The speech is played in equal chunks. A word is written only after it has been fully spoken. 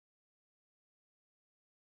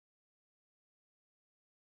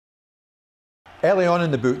Early on in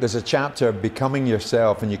the book, there's a chapter, Becoming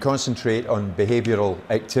Yourself, and you concentrate on behavioural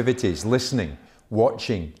activities, listening,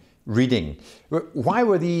 watching, reading. Why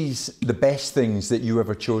were these the best things that you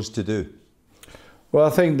ever chose to do? Well, I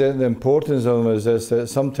think that the importance of them is this, that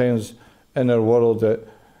sometimes in our world that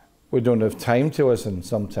we don't have time to listen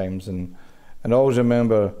sometimes. And I always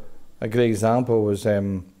remember a great example was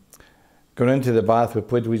going into the bath. We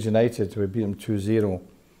played Leeds United, we beat them 2-0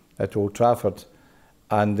 at Old Trafford.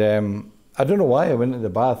 And I don't know why I went into the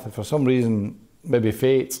bath. For some reason, maybe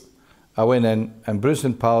fate, I went in and Bruce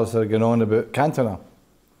and Pallister going on about Cantona,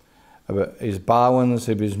 about his balance,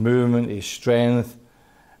 his movement, his strength,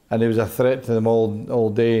 and he was a threat to them all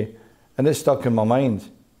day. And it stuck in my mind.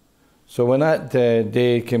 So when that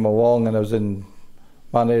day came along and I was in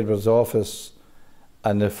Martin Edwards' office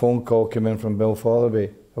and the phone call came in from Bill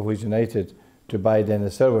Fotherby of Leeds United to buy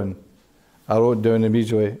Dennis Irwin, I wrote down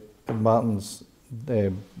immediately Martin's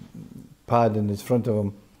pad in his front of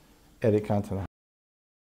him, Eric Cantona.